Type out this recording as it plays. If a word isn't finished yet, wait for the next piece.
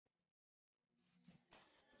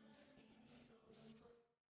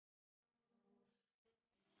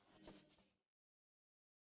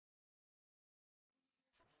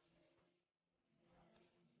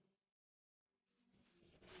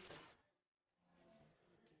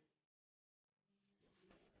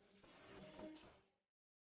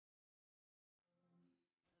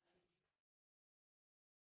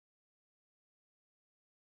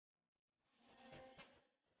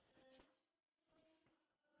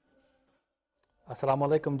Assalamu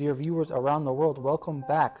alaikum, dear viewers around the world. Welcome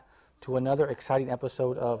back to another exciting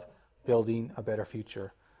episode of Building a Better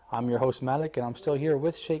Future. I'm your host Malik, and I'm still here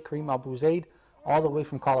with Sheikh Kareem Abu Zaid, all the way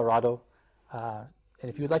from Colorado. And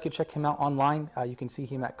if you'd like to check him out online, you can see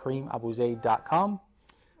him at kareemabuzaid.com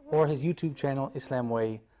or his YouTube channel,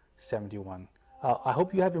 Islamway71. I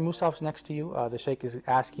hope you have your musafs next to you. The Sheikh is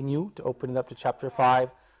asking you to open it up to chapter 5,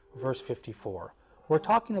 verse 54. We're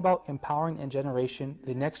talking about empowering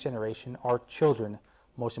the next generation, our children,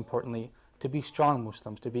 most importantly, to be strong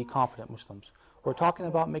Muslims, to be confident Muslims. We're talking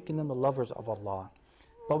about making them the lovers of Allah.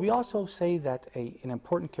 But we also say that an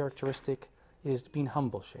important characteristic is being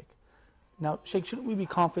humble, Sheikh. Now, Sheikh, shouldn't we be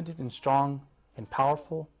confident and strong and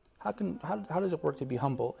powerful? How does it work to be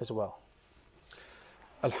humble as well?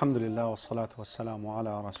 Alhamdulillah wassalatu wassalamu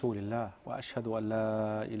ala rasulillah wa ashhadu an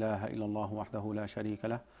la ilaha illallah wahdahu la sharika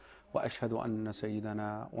lah wa ashhadu anna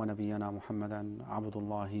sayyidana wa nabiyyana Muhammadan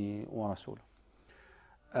abdullahi wa rasuluh.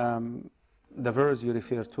 The verse you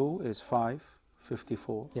refer to is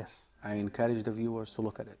 5:54. Yes. I encourage the viewers to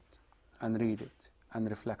look at it and read it and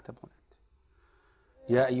reflect upon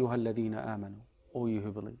it. Ya ayyuhalladhina amanu, O you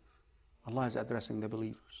who believe. Allah is addressing the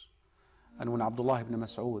believers. And when Abdullah ibn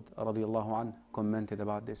Mas'ud radiyallahu anhu commented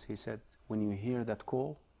about this, he said, when you hear that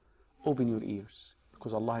call, open your ears,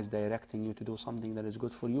 because Allah is directing you to do something that is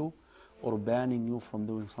good for you or banning you from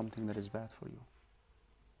doing something that is bad for you.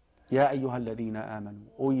 Ya ayyuhalladhina amanu,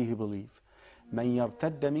 O ye who believe, man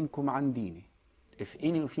yartadda minkum an dini. If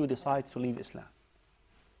any of you decides to leave Islam,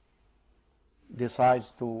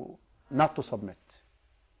 decides to not to submit,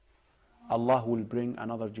 Allah will bring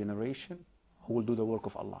another generation who will do the work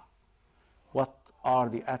of Allah. What are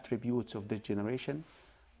the attributes of this generation?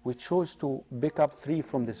 We chose to pick up 3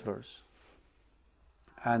 from this verse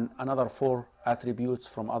and another 4 attributes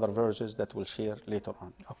from other verses that we'll share later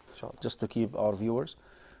on. Just to keep our viewers.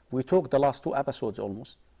 We talked the last 2 episodes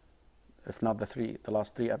almost, if not the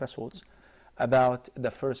last 3 episodes, about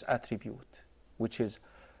the first attribute, which is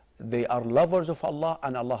they are lovers of Allah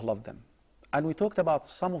and Allah loves them. And we talked about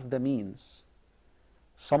some of the means,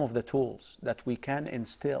 some of the tools that we can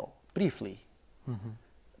instill briefly.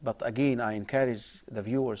 But again, I encourage the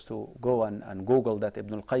viewers to go and Google that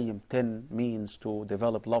Ibn al-Qayyim 10 means to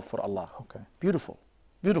develop love for Allah. Okay. Beautiful,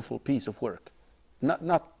 beautiful piece of work.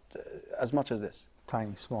 Not as much as this.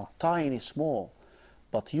 Tiny, small. Tiny, small.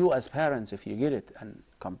 But you as parents, if you get it and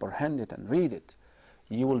comprehend it and read it,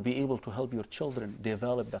 you will be able to help your children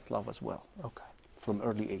develop that love as well. Okay. From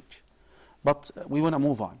early age. But we want to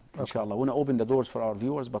move on, inshallah. We want to open the doors for our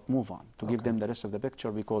viewers, but move on to give them the rest of the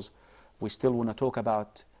picture, because we still want to talk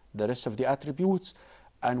about the rest of the attributes,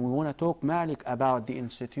 and we want to talk, Malik, about the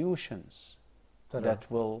institutions that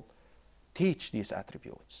will teach these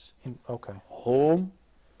attributes. Okay. Home,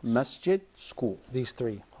 masjid, school. These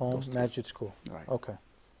 3, home, masjid, school. Right. Okay.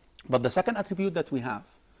 But the second attribute that we have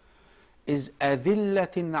is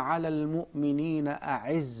أَذِلَّةٍ عَلَى الْمُؤْمِنِينَ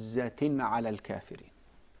أَعِزَّةٍ عَلَى الْكَافِرِينَ.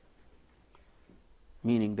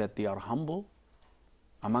 Meaning that they are humble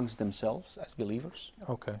amongst themselves as believers.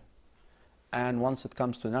 Okay. And once it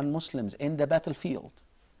comes to non-Muslims in the battlefield,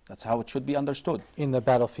 that's how it should be understood. In the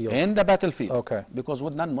battlefield. In the battlefield. Okay. Because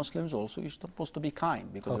with non-Muslims also you're supposed to be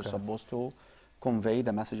kind, because you're supposed to convey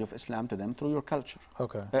the message of Islam to them through your culture.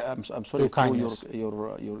 Okay. I'm sorry,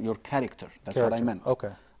 through your character. That's what I meant.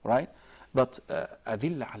 Okay. Right? But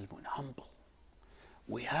adilla al-mun, humble.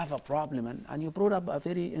 We have a problem, and you brought up a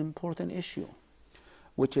very important issue,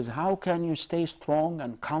 which is how can you stay strong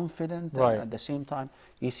and confident and at the same time?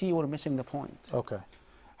 You see, you were missing the point. Okay.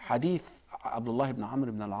 Hadith Abdullah ibn Amr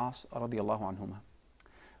ibn al-As radiyallahu anhuma.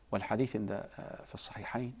 Well, hadith in the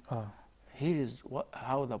Sahihain. Here is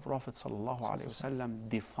how the Prophet sallallahu alaihi wasallam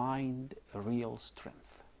defined real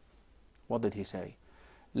strength. What did he say?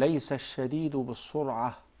 لَيْسَ الشَّدِيدُ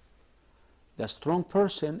بِالسُّرْعَةِ. The strong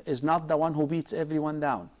person is not the one who beats everyone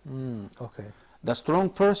down. Okay. The strong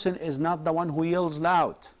person is not the one who yells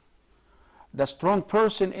loud. The strong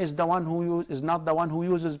person is the one who is not the one who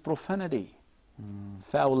uses profanity,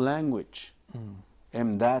 foul language,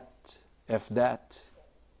 that, if that,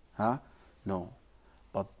 No.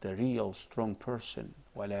 But the real strong person,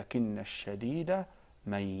 ولكن الشديد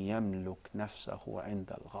من يملك نفسه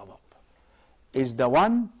عند الغضب, is the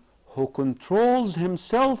one who controls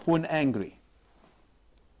himself when angry.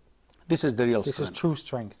 This is the real strength. This is true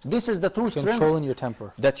strength. This is the true strength. Controlling your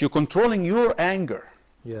temper. That you're controlling your anger.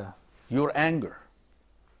 Yeah. Your anger.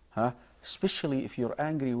 Especially if you're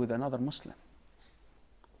angry with another Muslim.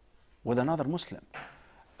 With another Muslim.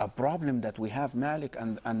 A problem that we have, Malik,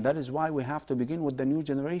 and that is why we have to begin with the new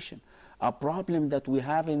generation. A problem that we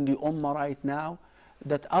have in the Ummah right now,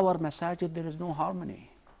 that our masajid, there is no harmony.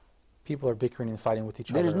 People are bickering and fighting with each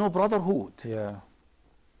There other. is no brotherhood. Yeah.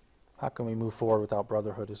 How can we move forward without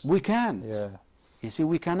brotherhood? We can't. Yeah. You see,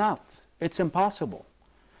 we cannot. It's impossible.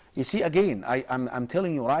 You see, again, I'm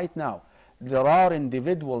telling you right now, there are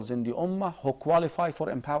individuals in the Ummah who qualify for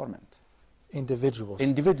empowerment. Individuals.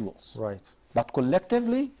 Individuals. Right. But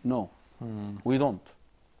collectively, no. We don't.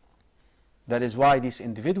 That is why these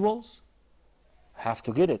individuals have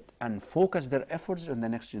to get it and focus their efforts on the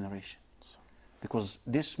next generation. Because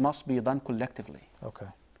this must be done collectively, Okay.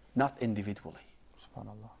 not individually.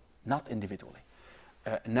 SubhanAllah. Not individually.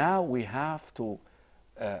 Now we have to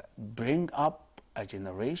bring up a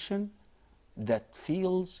generation that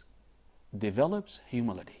feels, develops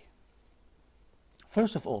humility.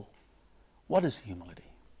 First of all, what is humility?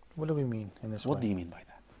 What do we mean in this way? What do you mean by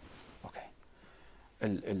that? Okay.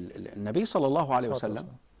 النبي صلى الله عليه وسلم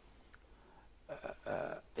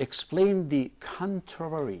explained the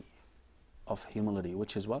contrary of humility,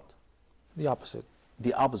 which is what? The opposite.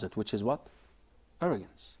 The opposite, which is what?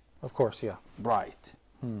 Arrogance. Of course, yeah. Pride.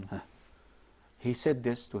 He said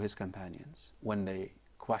this to his companions when they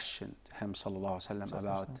questioned him sallallahu alaihi wasallam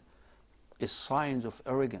about is signs of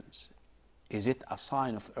arrogance. Is it a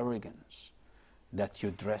sign of arrogance that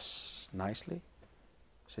you dress nicely?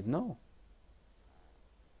 He said no.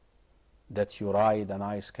 That you ride a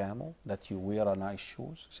nice camel, that you wear a nice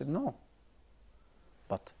shoes? He said no.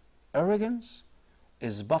 But arrogance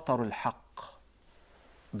is batar al-haqq,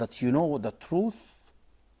 that you know the truth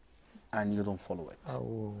and you don't follow it.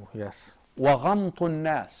 Oh, yes. وَغَمْطُ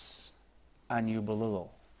النَّاسِ, and you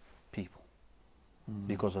belittle people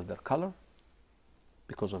because of their color,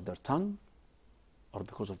 because of their tongue, or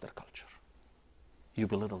because of their culture. You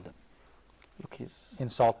belittle them. Look, he's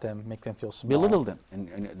Insult them, make them feel small. belittle them,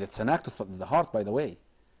 and it's an act of the heart, by the way.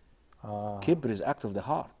 Kibr is act of the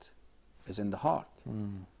heart, is in the heart.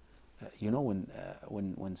 You know,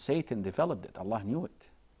 when Satan developed it, Allah knew it.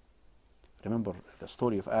 Remember the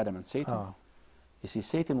story of Adam and Satan? You see,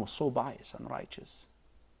 Satan was so biased and righteous,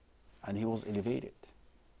 and he was elevated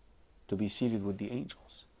to be seated with the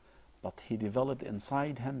angels. But he developed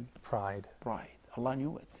inside him Pride. pride. Allah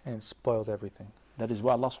knew it. And it spoiled everything. That is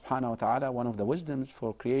why Allah subhanahu wa ta'ala, one of the wisdoms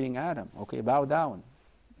for creating Adam, okay, bow down.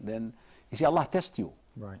 Then, you see, Allah tests you,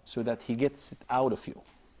 Right. so that He gets it out of you.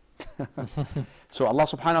 So Allah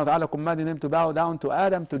subhanahu wa ta'ala commanded him to bow down to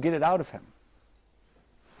Adam to get it out of him.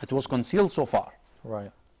 It was concealed so far.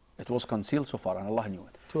 Right. It was concealed so far, and Allah knew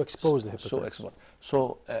it. To expose the hypocrites.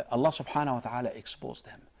 So Allah subhanahu wa ta'ala exposed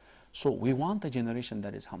him. So we want a generation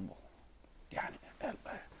that is humble. يعني,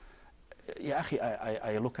 يا أخي,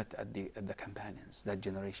 I look at the companions, that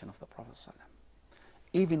generation of the Prophet ﷺ.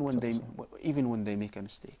 Even when they make a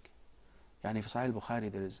mistake. يعني في صحيح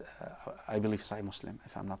البخاري there is, I believe Sahih Muslim,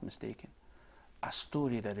 if I'm not mistaken, a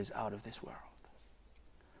story that is out of this world.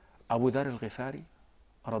 Abu Dhar al-Ghifari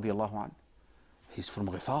رضي الله عنه, he's from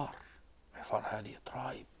Ghifar. Ghifar هذه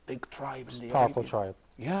tribe, big tribe in the Powerful Arabian. tribe.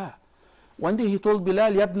 Yeah. One day he told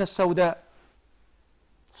Bilal, يا ابن السوداء,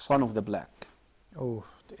 son of the black. Oh,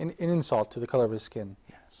 an insult to the color of his skin.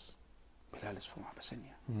 Yes. Bilal is from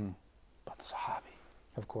Abyssinia. But Sahabi.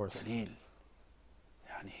 Of course. Jalil.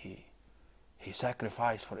 يعني he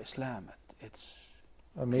sacrificed for Islam. It's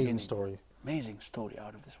Amazing story. Amazing story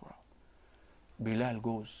out of this world. Bilal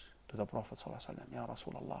goes to the Prophet ﷺ, Ya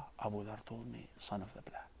Rasulullah, Abu Dhar told me, son of the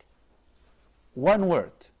black. One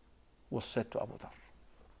word was said to Abu Dhar.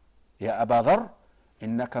 Ya Aba Dhar,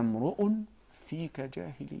 innaka mru'un fika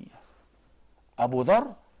jahiliya. Abu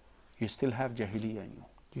Dhar, you still have jahiliya in you.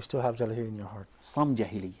 You still have jahiliyyah in your heart. Some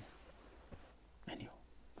jahiliya in you.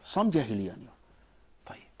 Some jahiliya in you.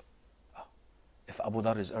 طيب. If Abu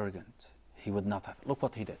Dhar is arrogant, he would not have it. Look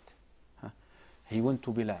what he did. He went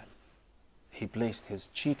to Bilal. He placed his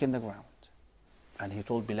cheek in the ground. And he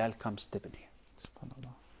told Bilal, come step in here.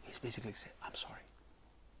 SubhanAllah. He's basically saying, I'm sorry.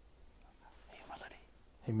 Humility.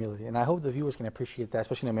 Humility. And I hope the viewers can appreciate that,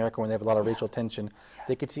 especially in America when they have a lot of racial tension.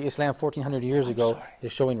 They could see Islam 1400 years ago sorry.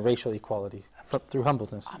 is showing racial equality through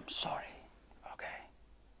humbleness. I'm sorry. Okay.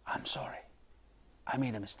 I'm sorry. I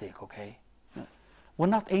made a mistake, okay? We're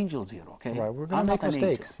not angels here, okay? Right, we're going to make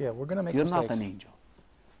mistakes. Yeah, we're going to make You're mistakes. not an angel.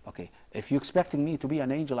 Okay, if you're expecting me to be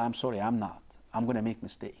an angel, I'm sorry, I'm not. I'm going to make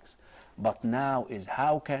mistakes. But now is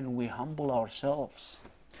how can we humble ourselves?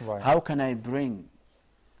 Right. How can I bring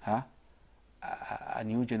a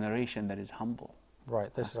new generation that is humble?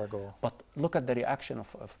 Right, this is our goal. But look at the reaction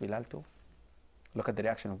of Bilal too. Look at the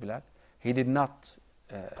reaction of Bilal. He did not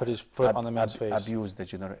put his foot on the man's face. Abuse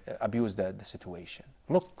the situation.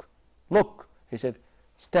 Look. He said,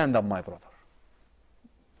 stand up, my brother.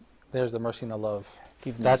 There's the mercy and the love.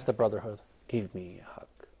 That's the brotherhood. Give me a hug.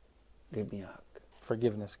 Give me a hug.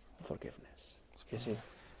 Forgiveness. Forgiveness. You see,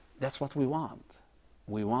 that's what we want.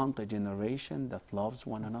 We want a generation that loves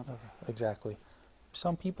one another. Exactly.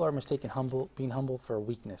 Some people are mistaken being humble for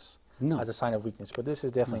weakness, No. as a sign of weakness, but this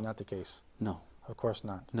is definitely not the case. No. Of course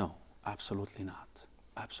not. No, absolutely not.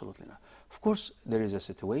 Absolutely not. Of course, there is a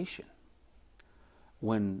situation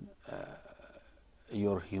when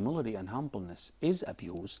your humility and humbleness is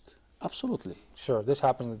abused. Absolutely. Sure, this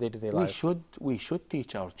happens in the day-to-day life. We should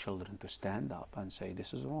teach our children to stand up and say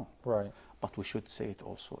this is wrong. Right. But we should say it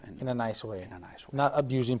also In a nice way. in a nice way. Not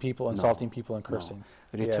abusing people, insulting people, and No. cursing.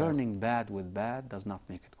 Returning bad with bad does not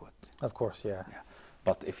make it good. Of course, yeah. Yeah.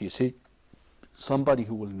 But if you see somebody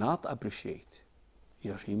who will not appreciate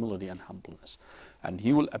your humility and humbleness, and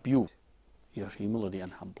he will abuse your humility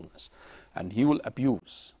and humbleness, and he will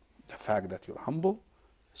abuse the fact that you're humble,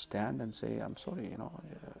 stand and say, I'm sorry,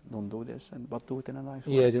 don't do this, but do it in a nice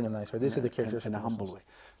way. Yeah, do it in a nice way. This is the characteristic in a of humble Muslims.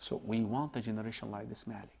 way. So we want a generation like this,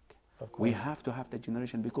 Malik. Of course. We have to have the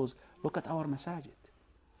generation, because look at our masajid.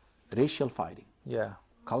 Racial fighting, Yeah.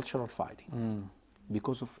 cultural fighting,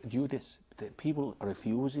 because of this. The people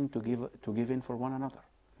refusing to give in for one another.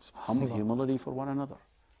 Humility for one another.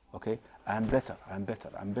 Okay? I'm better.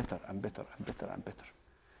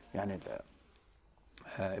 يعني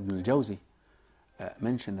Ibn al-Jawzi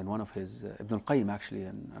mentioned in one of his, Ibn al-Qayyim actually,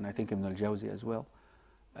 and I think Ibn al-Jawzi as well,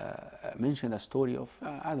 mentioned a story of,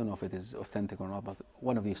 I don't know if it is authentic or not, but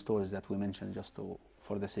one of these stories that we mentioned just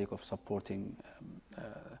for the sake of supporting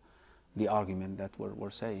the argument that we're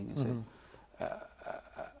saying. Is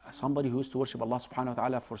somebody who used to worship Allah subhanahu wa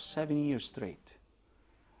ta'ala for 7 years straight.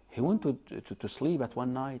 He went to sleep at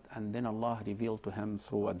one night, and then Allah revealed to him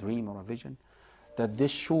through a dream or a vision that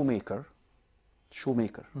this shoemaker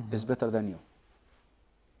is better than you.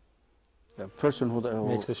 The person who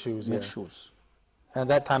Makes the shoes, makes yeah. shoes. And at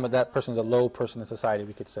that time, that person's a low person in society,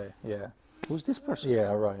 we could say. Yeah. Who's this person?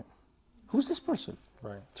 Yeah, right. Who's this person?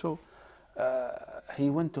 Right. So he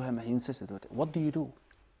went to him and he insisted, what do you do?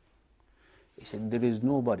 He said, there is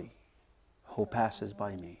nobody who passes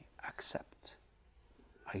by me except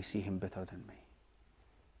I see him better than me.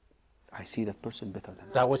 I see that person better than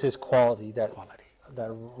me. That was his quality that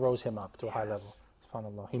rose him up to a high Yes. level.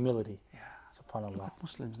 SubhanAllah. Humility. Yeah. SubhanAllah. Look at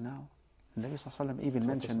Muslims now. The Nabi Sallallahu Alaihi Wasallam even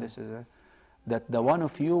mentioned this, that the one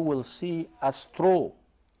of you will see a straw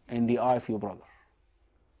in the eye of your brother,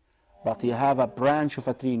 but you have a branch of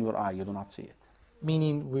a tree in your eye, you do not see it.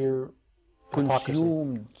 Meaning we're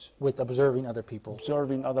Consumed with observing other people.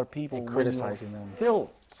 observing other people And when criticizing you're them. filled.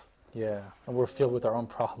 Yeah. And we're filled with our own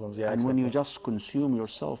problems. Yeah. And when you exactly. just consume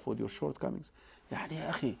yourself with your shortcomings. يعني يا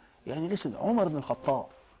أخي, listen, Umar ibn al-Khattab,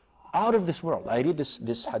 out of this world. I read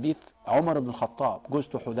this hadith. Umar ibn al-Khattab goes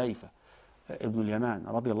to Hudayfa ibn al-Yaman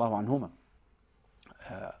radiyallahu anhuma.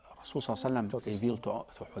 Rasul sallallahu alayhi wa sallam revealed to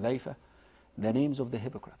Hudayfa the names of the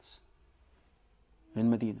hypocrites in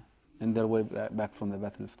Medina in their way back from the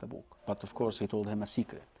Battle of Tabuk. But of course he told him a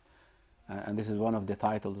secret. And this is one of the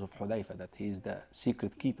titles of Hudayfa, that he is the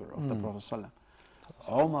secret keeper of the Prophet sallallahu alaihi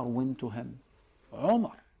wasallam. Umar went to him.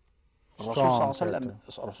 Umar. Rasul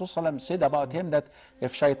sallallahu said about him that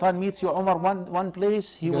if shaitan meets you, Umar, one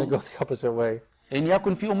place, he will go the opposite way. إن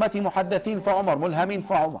يكن في أمتي محدثين فعمر ملهمين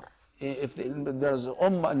فعمر. If there's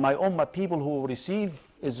in my ummah people who receive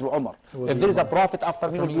is Umar. If there is a prophet after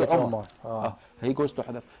me, it will be Umar. He goes to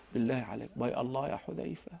Hudayfa. بالله عليك, by Allah يا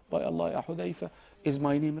حذيفة, by Allah يا حذيفة, is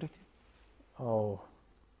my name written? Oh.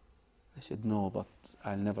 They said, no, but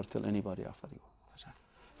I'll never tell anybody after you.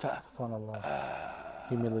 SubhanAllah.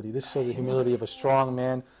 Humility. This shows the humility of a strong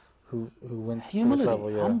man who went Humility, to this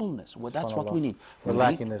level. Yeah. humbleness. Well, that's what we need. We're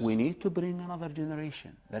lacking this. We need to bring another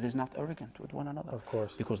generation that is not arrogant with one another. Of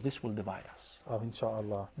course. Because this will divide us. Oh,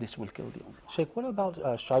 inshallah. This will kill the ummah. Sheikh, what about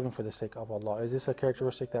striving for the sake of Allah? Is this a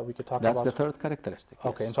characteristic that we could talk That's about? the third characteristic.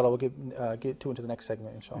 Okay, yes. inshallah, we'll get to into the next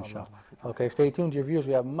segment, inshallah. Inshallah. Okay, stay tuned, dear viewers.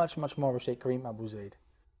 We have much more with Sheikh Kareem Abu Zaid.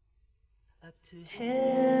 Up to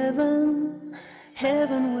heaven,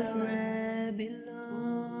 heaven where I belong.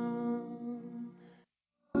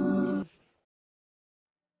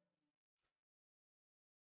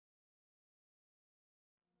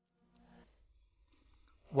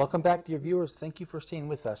 Welcome back, dear viewers. Thank you for staying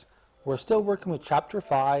with us. We're still working with chapter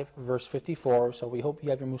 5, verse 54, so we hope you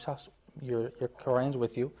have your Qurans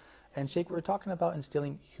with you. And Sheikh, we're talking about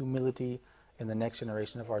instilling humility in the next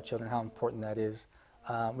generation of our children, how important that is.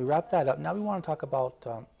 We wrapped that up. Now we want to talk about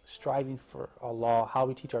striving for Allah, how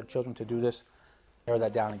we teach our children to do this. Narrow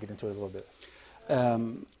that down and get into it a little bit.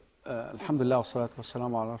 Alhamdulillah, wa salatu wa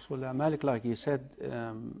salamu ala Rasulullah. Malik, like you said,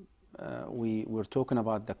 we're talking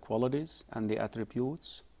about the qualities and the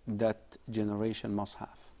attributes that generation must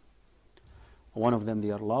have. One of them,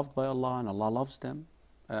 they are loved by Allah and Allah loves them,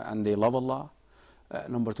 and they love Allah.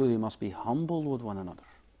 Number two, they must be humble with one another.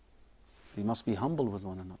 They must be humble with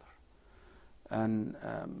one another. And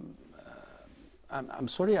I'm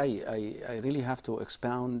sorry, I really have to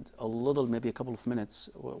expound a little, maybe a couple of minutes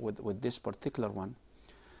with this particular one.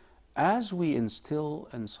 As we instill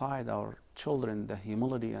inside our children the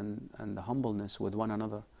humility and the humbleness with one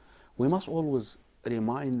another, we must always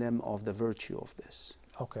remind them of the virtue of this.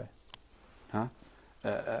 Okay. Huh?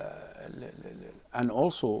 And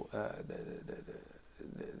also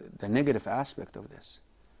the negative aspect of this.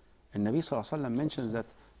 And Nabi Sallallahu Alaihi Wasallam mentions that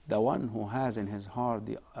the one who has in his heart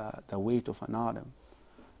the weight of an atom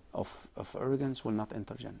of arrogance will not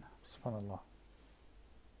enter Jannah. SubhanAllah.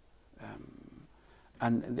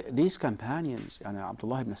 And these companions,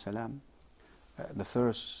 Abdullah ibn Salam, the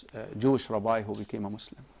first Jewish rabbi who became a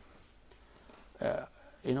Muslim,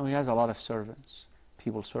 he has a lot of servants,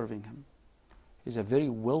 people serving him. He's a very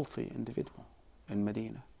wealthy individual in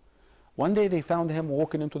Medina. One day they found him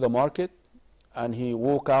walking into the market, and he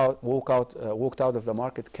walked out of the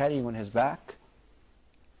market carrying on his back,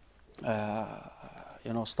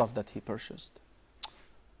 stuff that he purchased.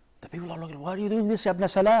 The people are looking, why are you doing this, Ibn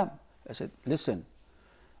Salam? I said, listen,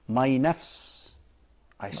 my nafs,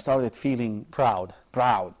 I started feeling proud,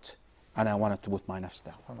 and I wanted to put my nafs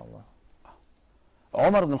down.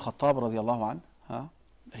 Umar ibn al-Khattab radiallahu anh,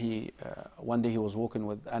 one day he was walking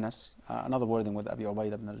with Anas, another wording with Abi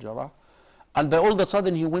Ubaid ibn al-Jarrah, and by all of a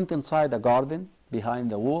sudden he went inside a garden behind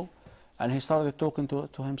the wall, and he started talking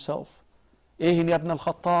to himself. Ihin ibn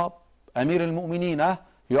al-Khattab, Amir al-Mu'mineen,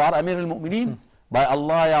 you are Amir al-Mu'mineen? By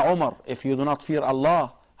Allah, ya Umar, if you do not fear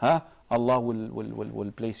Allah, Allah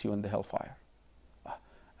will place you in the hellfire.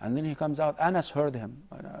 And then he comes out, Anas heard him,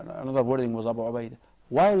 another wording was Abu Ubaid.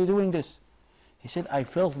 Why are you doing this? He said, I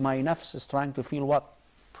felt my nafs is trying to feel what?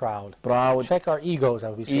 Proud. Check our egos,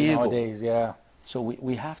 as we say nowadays, yeah. So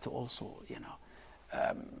we have to also,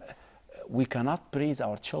 we cannot praise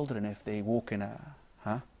our children if they walk in a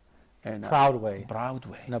proud way.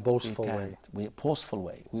 In a boastful way. Boastful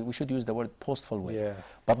way. We should use the word boastful way. Yeah.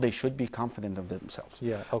 But they should be confident of themselves.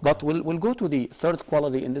 Yeah. Okay. But we'll go to the third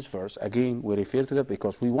quality in this verse. Again, we refer to that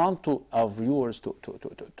because we want our viewers to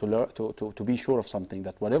learn, to be sure of something,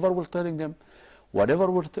 that whatever we're telling them, whatever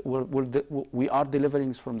we are delivering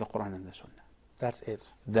is from the Quran and the Sunnah. That's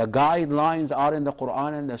it. The guidelines are in the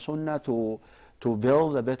Quran and the Sunnah to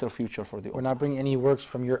build a better future for the Ummah. We're not bringing any works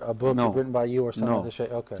from a book written by you or some other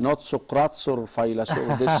shaykh. Okay. Not Socrates or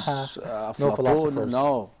philosophers. No philosophers.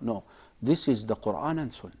 No. This is the Quran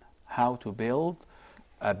and Sunnah. How to build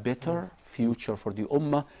a better future for the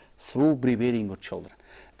Ummah through preparing your children.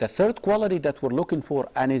 The third quality that we're looking for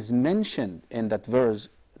and is mentioned in that verse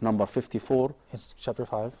number 54. It's chapter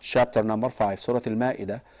 5. Chapter number 5, Surah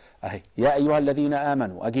Al-Ma'idah. يا أيها الذين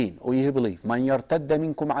آمنوا, again, O ye who believe, من يرتد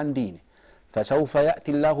منكم عن دينه فسوف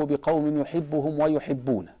يأتي الله بقوم يحبهم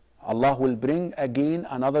ويحبونه. Allah will bring again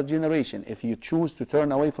another generation if you choose to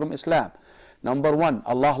turn away from Islam. Number one,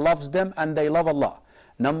 Allah loves them and they love Allah.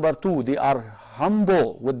 Number two, they are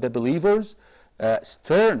humble with the believers,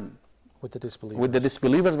 stern with the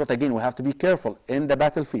disbelievers. But again, we have to be careful in the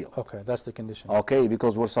battlefield. Okay, that's the condition. Okay,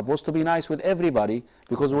 because we're supposed to be nice with everybody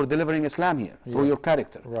because we're delivering Islam here through your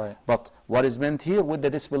character. Right. But what is meant here with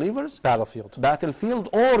the disbelievers? Battlefield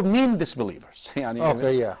or mean disbelievers.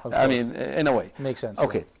 Okay, yeah. Okay. I mean, in a way. Makes sense.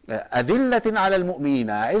 Okay. أذلة على المؤمنين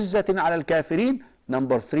عزة على الكافرين.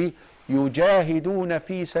 Number 3, يجاهدون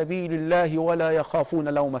في سبيل الله ولا يخافون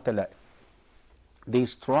لومة لائم. They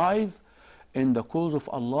strive in the cause of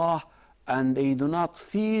Allah and they do not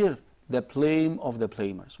fear the blame of the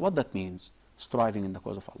blamers. What that means? Striving in the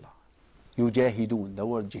cause of Allah. Yujahidun, the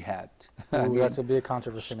word jihad. Ooh, that's a big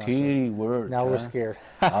controversy now. Scary word. Now we're scared.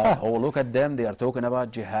 Look at them. They are talking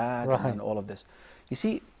about jihad and all of this. You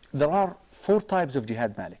see, there are 4 types of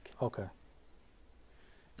jihad, Malik. Okay.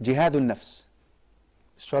 Jihadul nafs.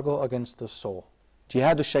 Struggle against the soul.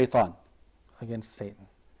 Jihadul shaitan. Against Satan.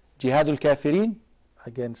 Jihadul kafirin.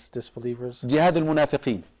 Against disbelievers. Jihadul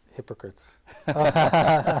munafiqeen. Hypocrites.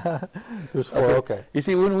 There's 4, okay. You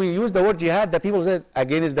see, when we use the word jihad, the people say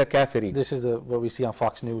against the kafirin. This is what we see on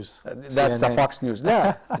Fox News. That's CNN. The Fox News.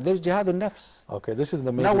 Yeah, there's jihadul nafs. Okay, this is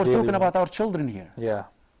the major. Now we're talking about our children here. Yeah.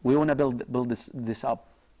 We want to build this up.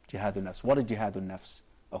 Jihadul nafs. What is jihadul nafs?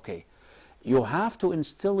 Okay. You have to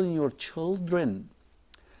instill in your children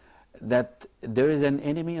that there is an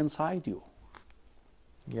enemy inside you.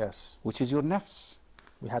 Yes. Which is your nafs.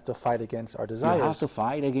 We have to fight against our desires. You have to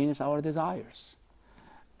fight against our desires.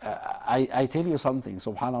 I tell you something,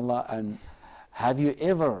 subhanallah, and have you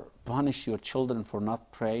ever punished your children for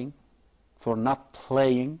not praying, for not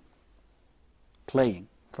playing? playing.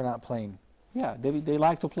 For not playing. Yeah, they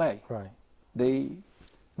like to play. Right.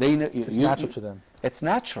 It's natural to them. It's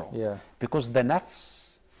natural. Yeah. Because the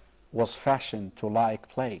nafs was fashioned to like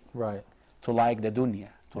playing. Right. To like the dunya,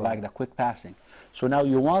 to Right. like the quick passing. So now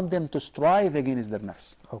you want them to strive against their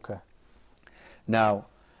nafs. Okay. Now,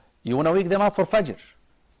 you want to wake them up for Fajr.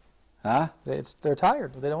 Huh? They're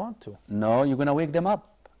tired. They don't want to. No, you're going to wake them up.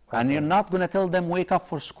 Okay. And you're not going to tell them wake up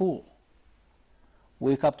for school.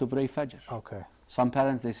 Wake up to pray Fajr. Okay. Some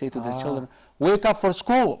parents, they say to their children, wake up for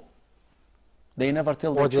school. They never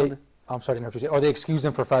tell their children. I'm sorry to interrupt you. Or they excuse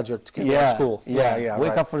them for Fajr to go to school. Yeah. Wake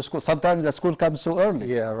right. up for school. Sometimes the school comes so early.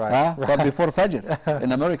 Yeah, right. Huh? Right. But before Fajr.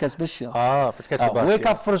 In America especially. To catch the bus. Wake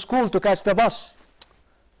yeah. up for school to catch the bus.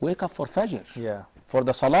 Wake up for Fajr. Yeah. For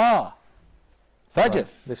the Salah. Fajr. Right.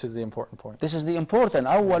 This is the important point. This is the important.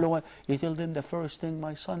 You tell them the first thing,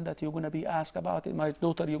 my son, that you're going to be asked about, my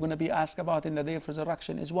daughter, you're going to be asked about in the day of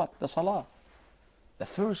resurrection is what? The Salah. The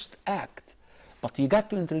first act. But you got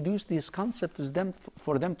to introduce these concepts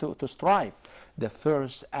for them to strive. The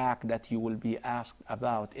first act that you will be asked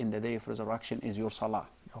about in the day of resurrection is your Salah.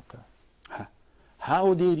 Okay.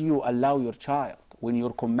 How did you allow your child, when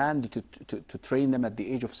you're commanded to train them at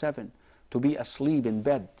the age of 7, to be asleep in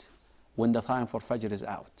bed when the time for Fajr is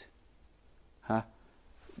out?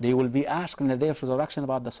 They will be asked in the day of resurrection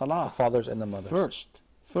about the Salah. The fathers and the mothers.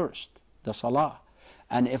 First, the Salah.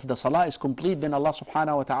 And if the Salah is complete, then Allah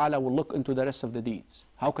subhanahu wa ta'ala will look into the rest of the deeds.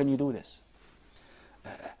 How can you do this?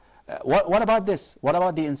 What about this? What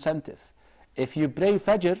about the incentive? If you pray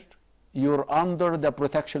Fajr, you're under the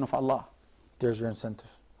protection of Allah. There's your incentive.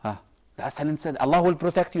 That's an incentive. Allah will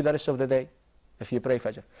protect you the rest of the day if you pray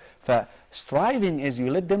Fajr. Striving is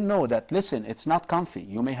you let them know that, listen, it's not comfy.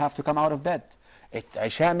 You may have to come out of bed.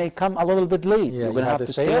 Isha may come a little bit late. Yeah, you're going to have to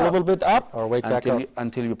stay a little bit up or wake back up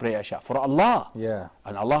until you pray Isha for Allah. Yeah.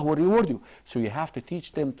 And Allah will reward you. So you have to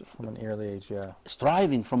teach them from an early age. Yeah.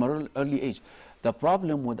 Striving from an early age. The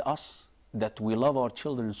problem with us that we love our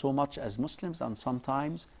children so much as Muslims, and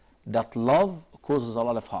sometimes that love causes a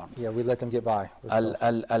lot of harm. Yeah, we let them get by.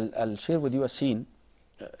 I'll share with you a scene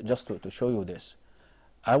just to show you this.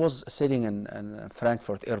 I was sitting in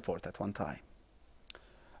Frankfurt airport at one time,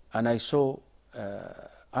 and I saw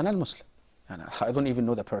an Muslim, and I don't even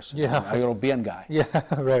know the person. Yeah. A European guy. Yeah,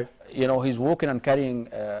 right. You know, he's walking and carrying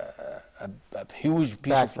a huge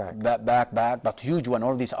piece of backpack, but huge one,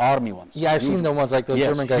 all these army ones. Yeah, I've seen the ones like those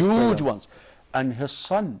German guys. Huge ones. And his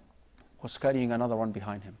son was carrying another one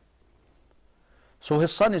behind him. So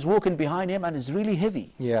his son is walking behind him, and it's really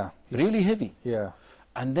heavy. Yeah. Really heavy. Yeah.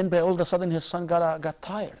 And then by all of a sudden his son got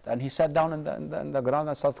tired, and he sat down in the ground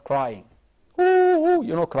and started crying. Ooh,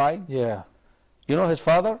 you know, crying. Yeah. You know, his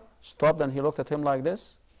father stopped and he looked at him like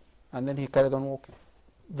this, and then he carried on walking.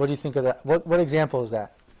 What do you think of that? What example is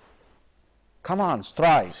that? Come on,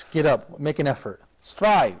 strive. Just get up, make an effort.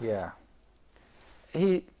 Strive. Yeah.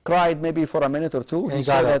 He cried maybe for a minute or two. And he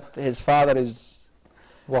saw that his father is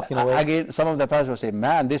walking away. Again, some of the parents will say,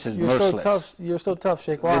 man, this is merciless. You're so tough,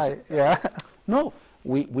 Sheikh. Why? Yeah. No,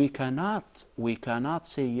 we cannot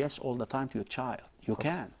say yes all the time to your child. You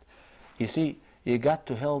can't. You see, you got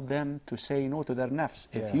to help them to say no to their nafs.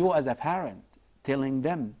 If you as a parent telling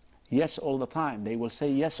them yes all the time, they will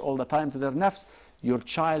say yes all the time to their nafs, your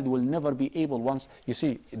child will never be able once. You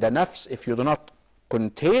see, the nafs, if you do not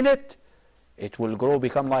contain it, it will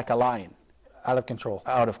become like a lion. Out of control.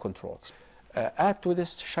 Out of control. Add to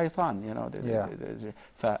this shaitan, you know.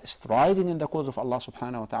 Striving in the cause of Allah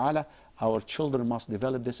subhanahu wa ta'ala, our children must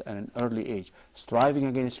develop this at an early age. Striving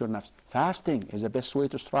against your nafs. Fasting is the best way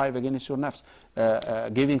to strive against your nafs.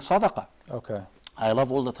 Giving sadaqah. Okay. I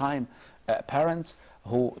love all the time parents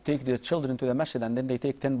who take their children to the masjid, and then they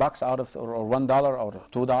take $10 out of, or $1 or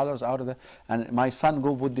 $2 out of the, and my son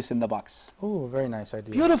go put this in the box. Oh, very nice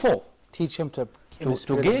idea. Beautiful. Teach him to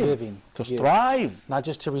give, giving, to strive. Not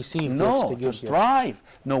just to receive no, gifts, to give strive.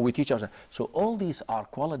 Gifts. No, we teach ourselves. So all these are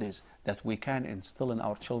qualities that we can instill in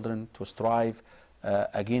our children to strive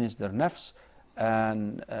against their nafs,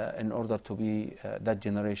 and in order to be that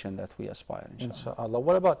generation that we aspire, inshallah.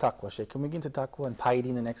 What about taqwa, Sheikh? Can we get into taqwa and piety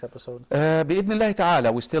in the next episode? بإذن الله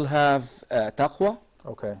تعالى, we still have taqwa.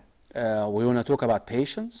 Okay. We want to talk about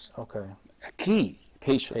patience. Okay. Key.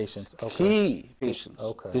 Patience. Okay. Key. Patience.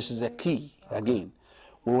 Okay. This is a key. Again,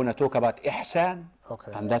 we want to talk about ihsan.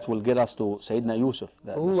 Okay. And that will get us to Sayyidina Yusuf.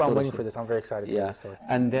 Ooh, I'm waiting for this. I'm very excited for this story.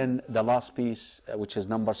 And then the last piece, which is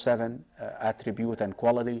number 7, attribute and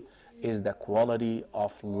quality, is the quality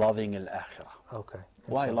of loving al-akhirah. Okay.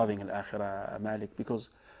 Why loving al-akhirah, Malik? Because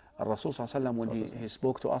Rasul sallallahu alaihi wasallam, when he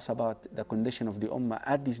spoke to us about the condition of the ummah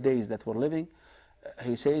at these days that we're living,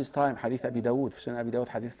 he says, hadith Abi Dawood, Sunan Abi Dawood,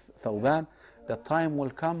 hadith Thawban, The time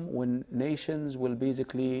will come when nations will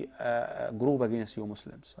basically group against you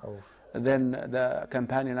Muslims. Oh. Then the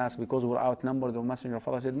companion asked, because we're outnumbered, the Messenger of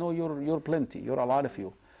Allah said, no, you're plenty, you're a lot of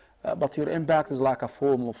you. But your impact is like a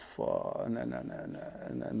foam of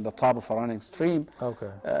in the top of a running stream.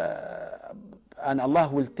 Okay. And Allah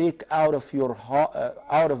will take out of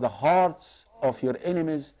out of the hearts of your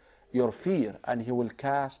enemies your fear, and He will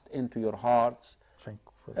cast into your hearts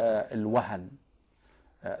al-wahan.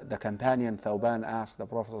 The companion Thawban asked the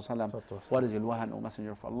Prophet ﷺ, what is al-wahan, O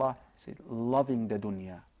Messenger of Allah? He said, loving the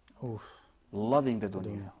dunya. Oof. Loving the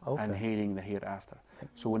dunya. Okay. And hating the hereafter.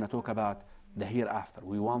 So when I talk about the hereafter,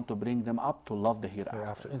 we want to bring them up to love the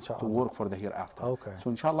hereafter, to work for the hereafter. Okay.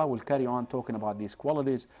 So inshallah we'll carry on talking about these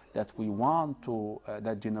qualities that we want to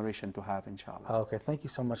that generation to have, inshallah. Okay, thank you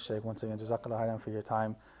so much, Sheikh. Once again, Jazakallah khairan for your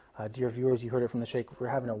time. Dear viewers, you heard it from the Sheikh. We're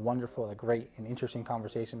having a wonderful, a great and interesting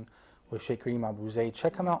conversation with Sheikh Kareem Abu Zaid.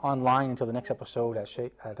 Check him out online until the next episode at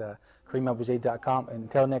kareemabuzaid.com. And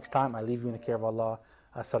until next time, I leave you in the care of Allah.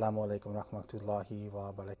 Assalamu alaikum wa rahmatullahi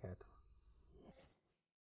wa barakatuh.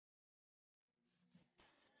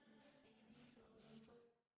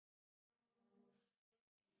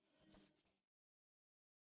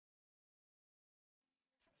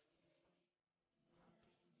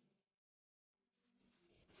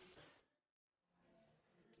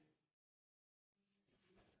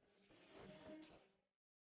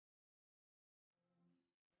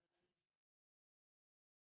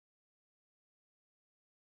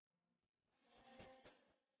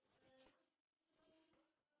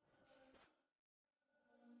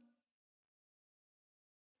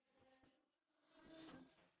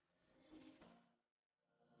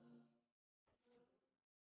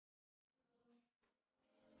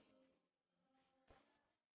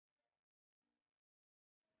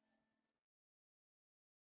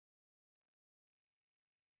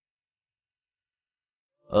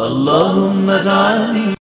 اللهم اجعلني